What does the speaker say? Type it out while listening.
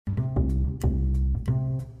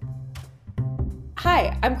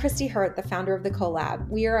Hi, I'm Christy Hurt, the founder of The Collab.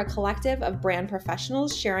 We are a collective of brand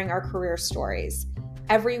professionals sharing our career stories.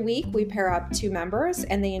 Every week, we pair up two members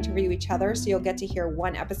and they interview each other, so you'll get to hear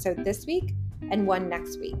one episode this week and one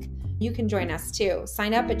next week. You can join us too.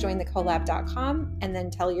 Sign up at jointhecollab.com and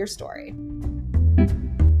then tell your story.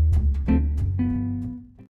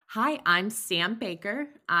 Hi, I'm Sam Baker.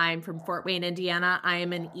 I'm from Fort Wayne, Indiana. I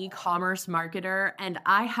am an e-commerce marketer, and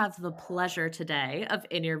I have the pleasure today of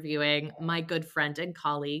interviewing my good friend and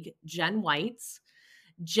colleague, Jen White.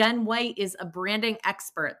 Jen White is a branding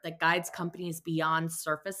expert that guides companies beyond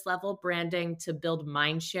surface level branding to build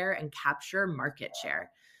mindshare and capture market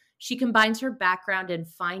share. She combines her background in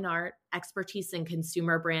fine art, expertise in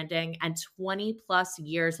consumer branding, and 20 plus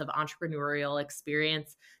years of entrepreneurial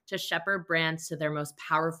experience to shepherd brands to their most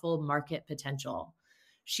powerful market potential.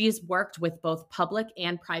 She's worked with both public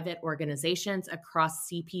and private organizations across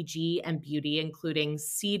CPG and beauty, including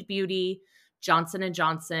Seed Beauty, Johnson &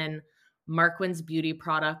 Johnson, Markwins Beauty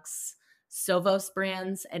Products, Sovos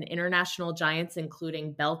Brands, and international giants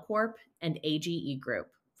including Belcorp and AJE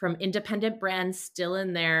Group. From independent brands still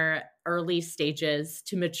in their early stages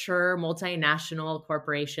to mature multinational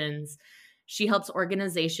corporations, she helps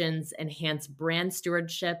organizations enhance brand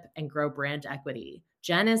stewardship and grow brand equity.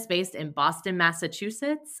 Jen is based in Boston,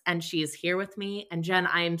 Massachusetts, and she is here with me. And Jen,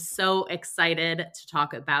 I am so excited to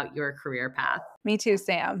talk about your career path. Me too,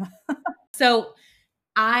 Sam. So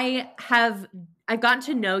I've gotten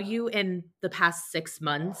to know you in the past 6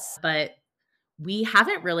 months, but we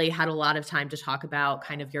haven't really had a lot of time to talk about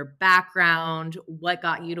kind of your background, what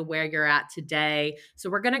got you to where you're at today. So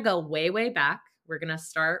we're going to go way, way back. We're going to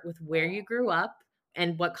start with where you grew up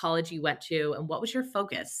and what college you went to and what was your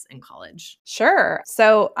focus in college? Sure.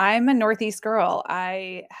 So I'm a Northeast girl.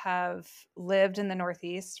 I have lived in the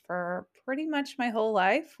Northeast for pretty much my whole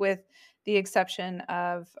life, with the exception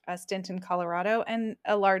of a stint in Colorado and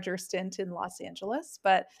a larger stint in Los Angeles.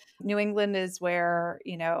 But New England is where,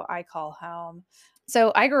 I call home.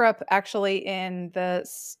 So I grew up actually in the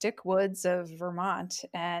stick woods of Vermont,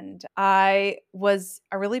 and I was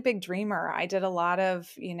a really big dreamer. I did a lot of,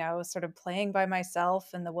 sort of playing by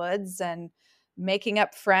myself in the woods and making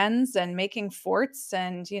up friends and making forts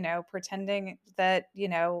and, pretending that,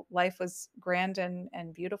 life was grand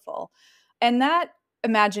and beautiful. And that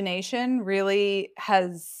imagination really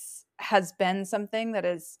has been something that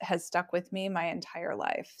has stuck with me my entire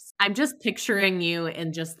life. I'm just picturing you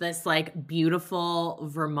in just this like beautiful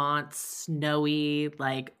Vermont, snowy,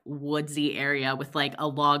 like woodsy area with like a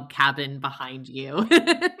log cabin behind you.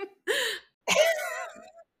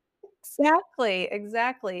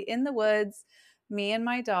 Exactly. In the woods, me and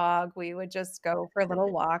my dog, we would just go for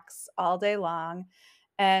little walks all day long.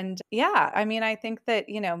 And yeah, I mean, I think that,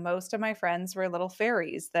 most of my friends were little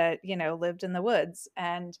fairies that, lived in the woods.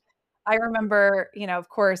 And I remember, of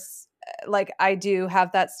course, like I do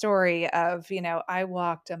have that story of, I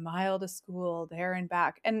walked a mile to school there and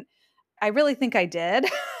back. And I really think I did.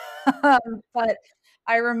 But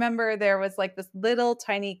I remember there was like this little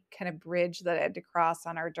tiny kind of bridge that I had to cross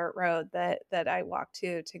on our dirt road that I walked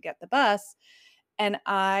to get the bus. And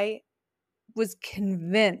I was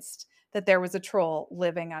convinced that there was a troll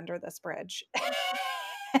living under this bridge.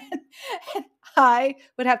 And I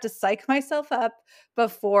would have to psych myself up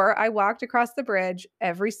before I walked across the bridge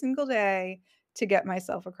every single day to get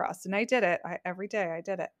myself across. And I did it. Every day I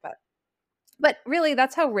did it. But really,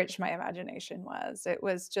 that's how rich my imagination was. It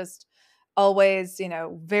was just always,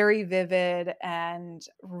 very vivid and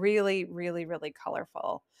really, really, really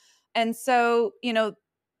colorful. And so,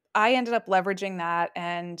 I ended up leveraging that,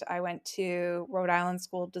 and I went to Rhode Island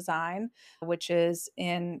School of Design, which is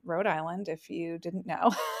in Rhode Island, if you didn't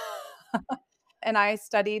know. And I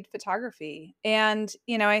studied photography. And,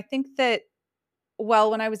 I think that,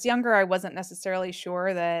 well, when I was younger, I wasn't necessarily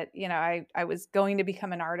sure that, I was going to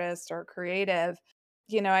become an artist or creative.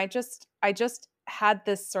 I just had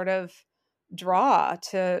this sort of draw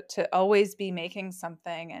to always be making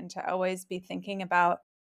something and to always be thinking about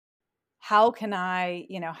how can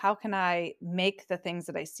I make the things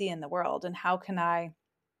that I see in the world, and how can I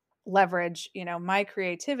leverage, my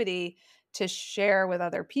creativity to share with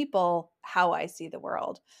other people how I see the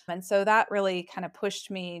world. And so that really kind of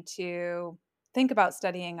pushed me to think about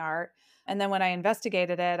studying art. And then when I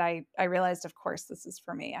investigated it, I realized, of course, this is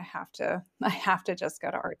for me. I have to just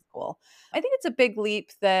go to art school. I think it's a big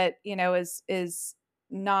leap that, is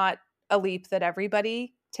not a leap that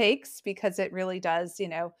everybody takes, because it really does,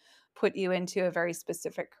 put you into a very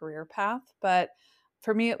specific career path. But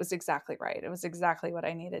for me, it was exactly right. It was exactly what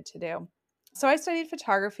I needed to do. So I studied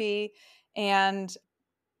photography, and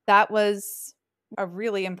that was a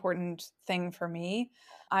really important thing for me.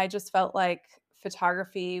 I just felt like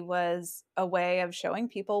photography was a way of showing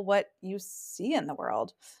people what you see in the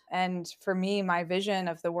world. And for me, my vision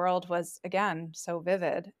of the world was, again, so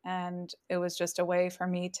vivid. And it was just a way for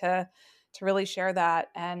me to really share that.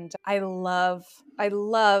 And I love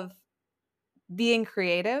being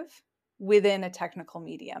creative within a technical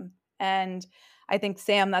medium. And I think,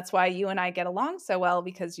 Sam, that's why you and I get along so well,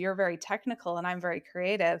 because you're very technical and I'm very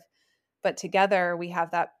creative. But together we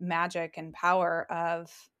have that magic and power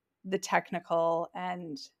of the technical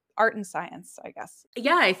and art and science, I guess.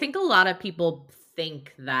 Yeah, I think a lot of people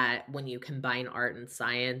think that when you combine art and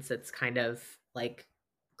science, it's kind of like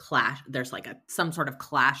clash. There's like some sort of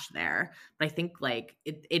clash there. But I think like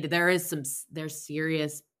there's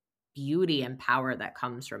serious beauty and power that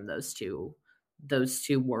comes from those two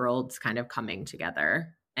worlds kind of coming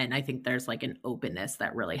together. And I think there's like an openness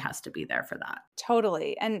that really has to be there for that.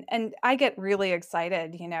 Totally. And I get really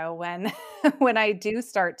excited, when when I do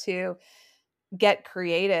start to get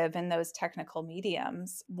creative in those technical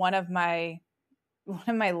mediums. One of my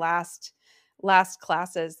last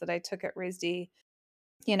classes that I took at RISD,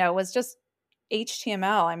 was just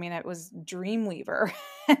HTML. I mean, it was Dreamweaver.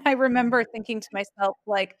 And I remember thinking to myself,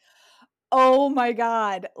 like, oh my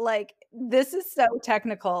God, like this is so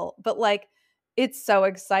technical, but like it's so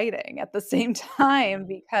exciting at the same time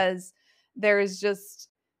because there's just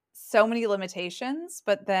so many limitations,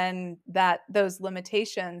 but then those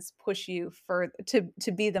limitations push you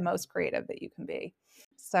to be the most creative that you can be.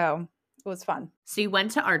 So it was fun. So you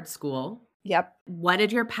went to art school. Yep. What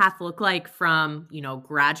did your path look like from,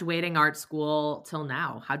 graduating art school till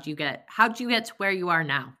now? How'd you get to where you are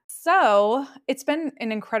now? So it's been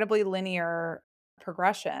an incredibly linear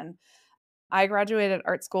progression. I graduated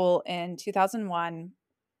art school in 2001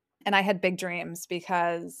 and I had big dreams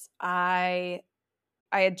because I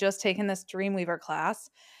had just taken this Dreamweaver class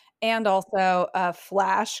and also a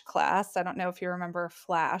Flash class. I don't know if you remember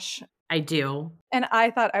Flash. I do. And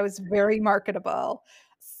I thought I was very marketable.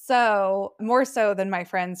 So more so than my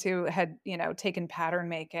friends who had, taken pattern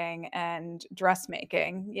making and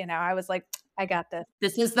dressmaking. I was like, I got this.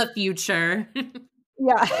 This is the future.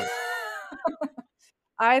 Yeah.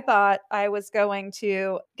 I thought I was going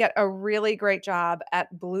to get a really great job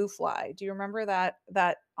at Blue Fly. Do you remember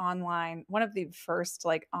that online, one of the first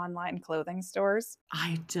like online clothing stores?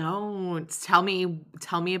 I don't. Tell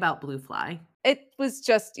me about Blue Fly. It was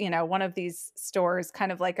just, one of these stores,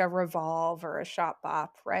 kind of like a Revolve or a Shop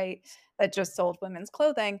Bop, right? That just sold women's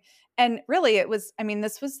clothing. And really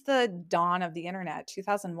this was the dawn of the internet,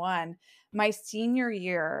 2001. My senior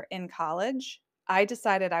year in college, I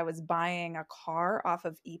decided I was buying a car off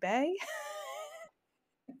of eBay.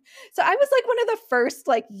 So I was like one of the first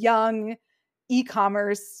like young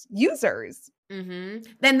e-commerce users.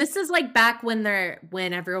 Then this is like back when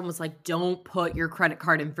everyone was like, don't put your credit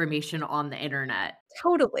card information on the internet.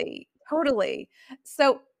 Totally, totally.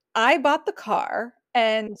 So I bought the car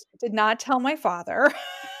and did not tell my father.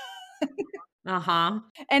 Uh-huh.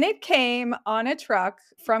 And it came on a truck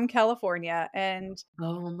from California. And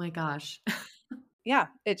Oh my gosh. yeah,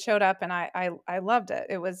 it showed up and I loved it.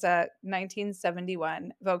 It was a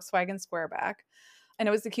 1971 Volkswagen Squareback. And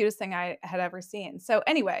it was the cutest thing I had ever seen. So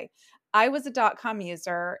anyway, I was a .com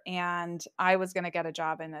user and I was going to get a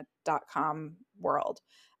job in the .com world.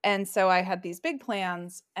 And so I had these big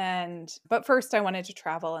plans but first I wanted to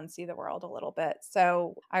travel and see the world a little bit.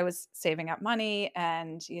 So I was saving up money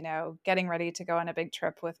and, getting ready to go on a big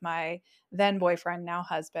trip with my then boyfriend, now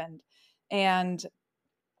husband. And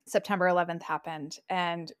September 11th happened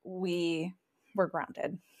and we were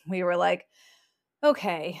grounded. We were like,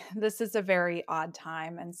 okay, this is a very odd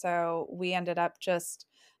time. And so we ended up just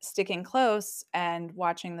sticking close and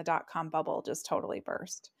watching the .com bubble just totally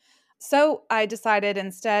burst. So I decided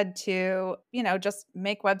instead to, just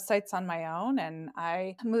make websites on my own. And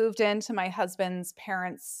I moved into my husband's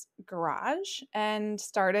parents' garage and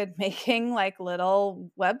started making like little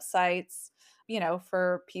websites,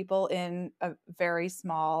 for people in a very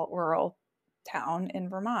small rural town in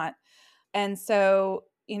Vermont. And so,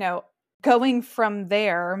 going from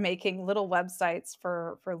there, making little websites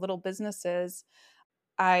for little businesses,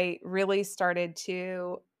 I really started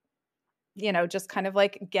to, just kind of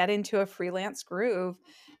like get into a freelance groove.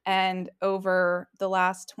 And over the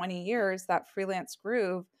last 20 years, that freelance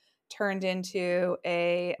groove turned into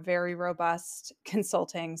a very robust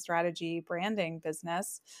consulting strategy branding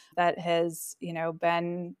business that has,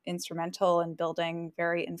 been instrumental in building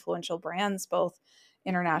very influential brands, both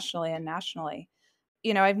internationally and nationally.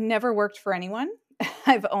 I've never worked for anyone.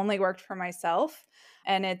 I've only worked for myself.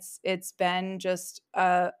 And it's been just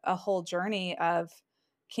a whole journey of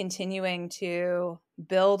continuing to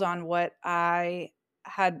build on what I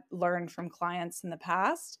had learned from clients in the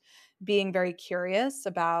past, being very curious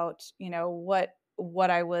about,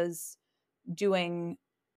 what I was doing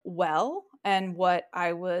well and what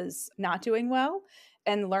I was not doing well,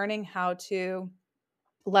 and learning how to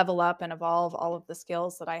level up and evolve all of the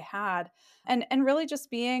skills that I had, and really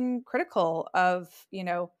just being critical of,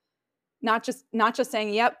 not just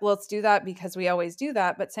saying, "Yep, let's do that because we always do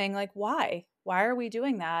that," but saying like, "Why? Why are we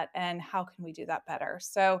doing that? And how can we do that better?"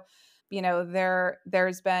 So,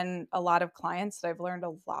 there's been a lot of clients that I've learned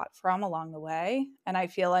a lot from along the way, and I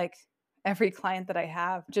feel like every client that I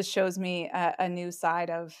have just shows me a new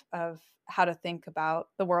side of how to think about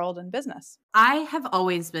the world and business. I have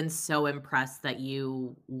always been so impressed that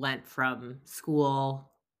you went from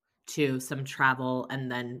school to some travel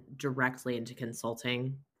and then directly into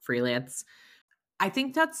consulting freelance. I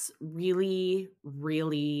think that's really,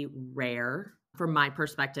 really rare from my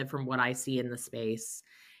perspective, from what I see in the space,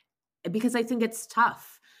 because I think it's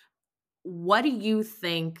tough. What do you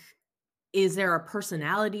think? Is there a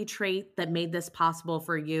personality trait that made this possible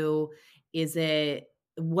for you? Is it,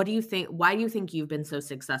 what do you think? Why do you think you've been so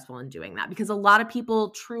successful in doing that? Because a lot of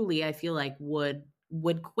people truly, I feel like, would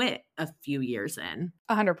quit a few years in.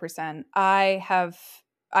 100%. I have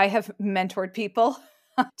mentored people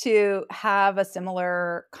to have a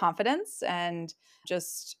similar confidence and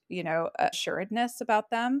just, assuredness about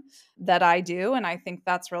them that I do, and I think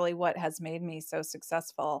that's really what has made me so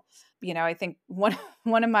successful. I think one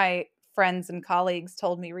of my friends and colleagues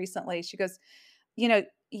told me recently. She goes, "You know,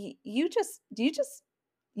 you just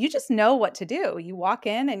know what to do. You walk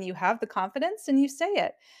in and you have the confidence and you say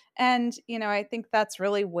it." And, I think that's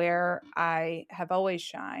really where I have always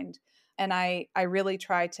shined. And I really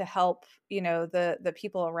try to help, the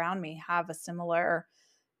people around me have a similar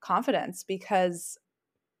confidence because,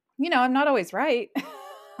 I'm not always right.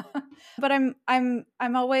 But I'm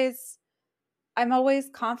always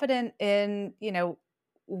confident in,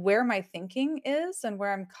 where my thinking is and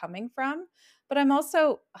where I'm coming from. But I'm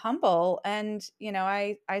also humble and,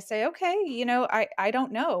 I say, okay, I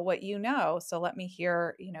don't know what you know. So let me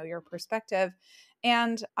hear, your perspective.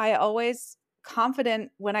 And I always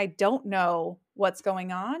confident when I don't know what's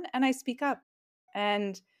going on and I speak up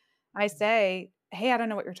and I say, "Hey, I don't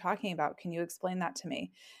know what you're talking about. Can you explain that to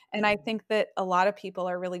me?" And I think that a lot of people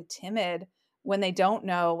are really timid when they don't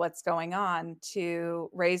know what's going on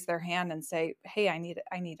to raise their hand and say, "Hey, I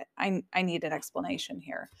need an explanation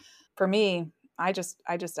here." For me, I just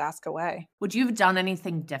ask away. Would you have done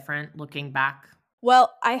anything different looking back?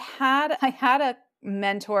 Well, I had a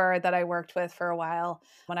mentor that I worked with for a while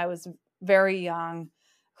when I was very young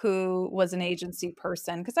who was an agency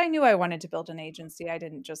person because I knew I wanted to build an agency. I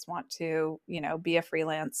didn't just want to, be a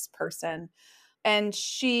freelance person. And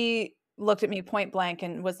she looked at me point blank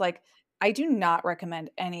and was like, "I do not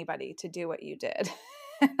recommend anybody to do what you did."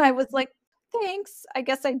 And I was like, "Thanks. I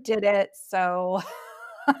guess I did it. So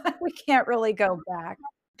we can't really go back."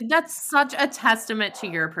 That's such a testament to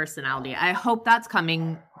your personality. I hope that's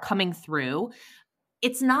coming through.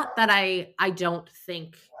 It's not that I don't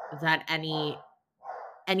think that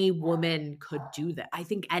any woman could do that. I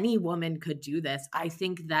think any woman could do this. I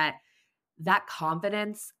think that that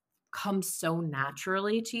confidence comes so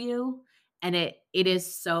naturally to you, and it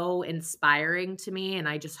is so inspiring to me, and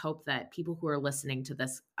I just hope that people who are listening to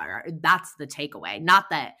this are, that's the takeaway. Not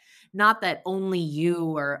that only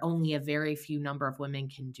you or only a very few number of women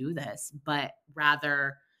can do this, but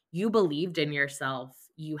rather you believed in yourself,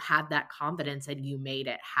 you had that confidence and you made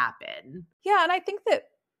it happen. Yeah, and I think that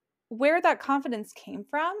where that confidence came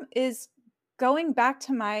from is going back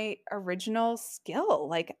to my original skill.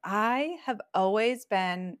 Like I have always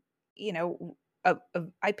been,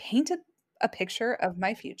 I painted a picture of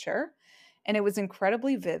my future and it was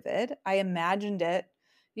incredibly vivid. I imagined it,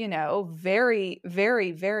 very,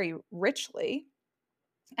 very, very richly.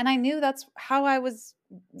 And I knew that's how I was,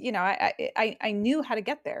 I knew how to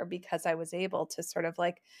get there because I was able to sort of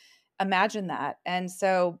like imagine that. And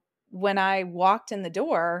so when I walked in the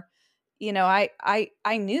door,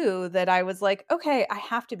 I knew that I was like, okay, I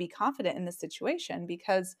have to be confident in this situation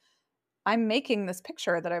because I'm making this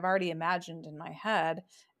picture that I've already imagined in my head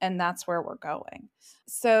and that's where we're going.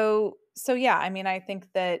 So yeah, I mean, I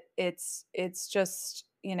think that it's just,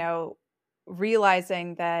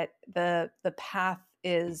 realizing that the path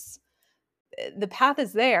is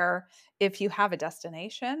there if you have a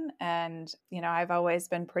destination. And, I've always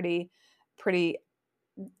been pretty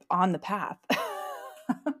on the path.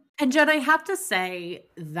 And Jen, I have to say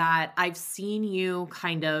that I've seen you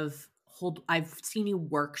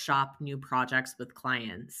workshop new projects with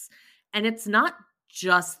clients. And it's not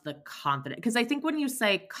just the confidence, because I think when you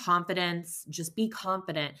say confidence, just be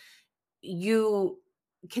confident, you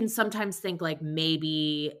can sometimes think like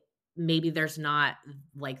maybe there's not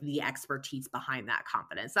like the expertise behind that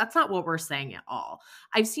confidence. That's not what we're saying at all.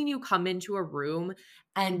 I've seen you come into a room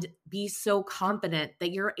and be so confident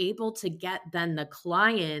that you're able to get then the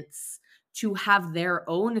clients to have their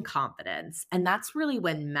own confidence. And that's really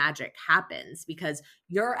when magic happens, because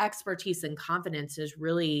your expertise and confidence is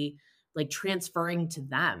really like transferring to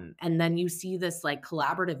them. And then you see this like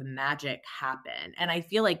collaborative magic happen. And I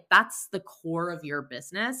feel like that's the core of your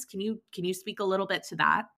business. Can you speak a little bit to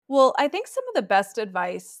that? Well, I think some of the best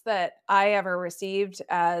advice that I ever received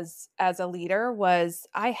as a leader was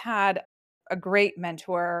I had a great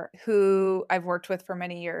mentor who I've worked with for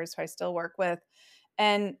many years, who I still work with.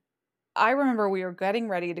 And I remember we were getting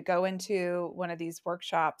ready to go into one of these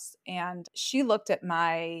workshops, and she looked at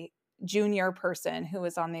my junior person who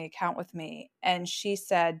was on the account with me, and she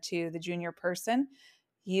said to the junior person,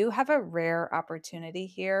 "You have a rare opportunity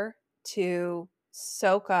here to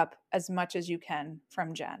soak up as much as you can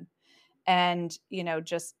from Jen, and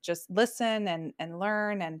just listen and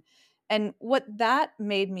learn." And what that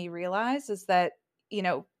made me realize is that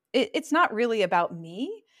it's not really about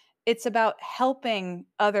me. It's about helping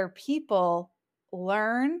other people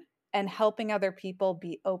learn, and helping other people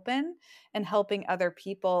be open, and helping other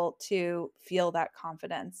people to feel that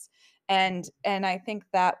confidence. And I think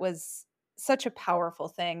that was such a powerful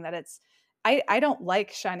thing, that I don't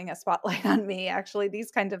like shining a spotlight on me. Actually,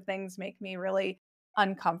 these kinds of things make me really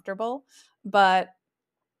uncomfortable. But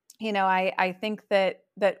I think that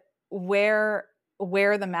where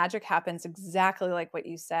the magic happens, exactly like what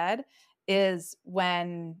you said, is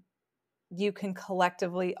when you can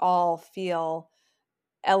collectively all feel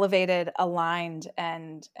elevated, aligned,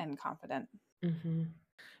 and confident. Mhm.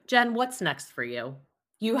 Jen, what's next for you?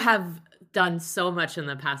 You have done so much in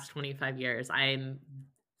the past 25 years. I'm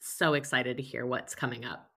so excited to hear what's coming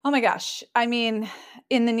up. Oh my gosh. I mean,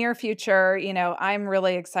 in the near future, I'm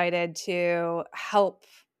really excited to help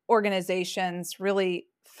organizations really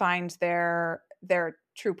find their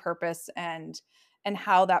true purpose, and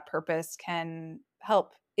how that purpose can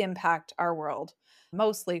help impact our world,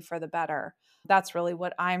 mostly for the better. That's really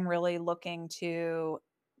what I'm really looking to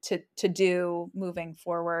do moving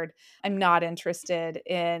forward. I'm not interested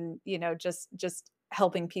in, just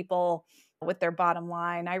helping people with their bottom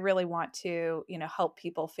line. I really want to, help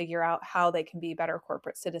people figure out how they can be better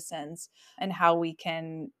corporate citizens, and how we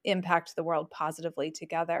can impact the world positively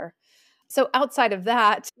together. So outside of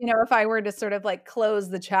that, if I were to sort of like close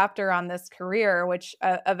the chapter on this career, which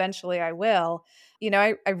eventually I will,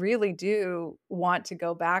 I really do want to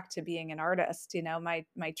go back to being an artist. My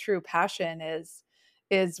true passion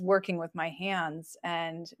is working with my hands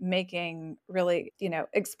and making really,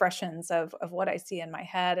 expressions of what I see in my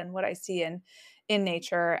head, and what I see in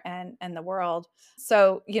nature and the world.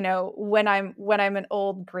 So, when I'm an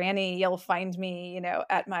old granny, you'll find me,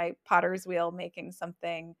 at my potter's wheel making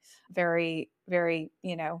something very, very,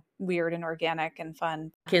 weird and organic and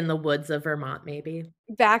fun. In the woods of Vermont, maybe.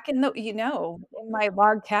 Back in my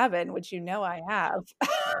log cabin, which I have.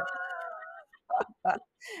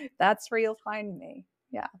 That's where you'll find me.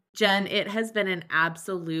 Yeah. Jen, it has been an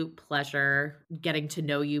absolute pleasure getting to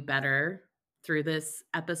know you better through this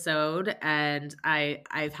episode, and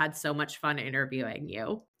I've had so much fun interviewing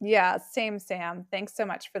you. Yeah, same, Sam. Thanks so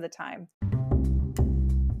much for the time.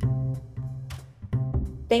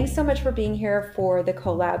 Thanks so much for being here for the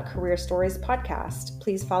Collab Career Stories podcast.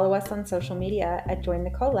 Please follow us on social media at Join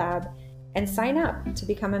the Collab, and sign up to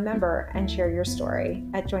become a member and share your story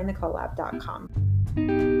at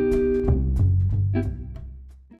jointhecollab.com.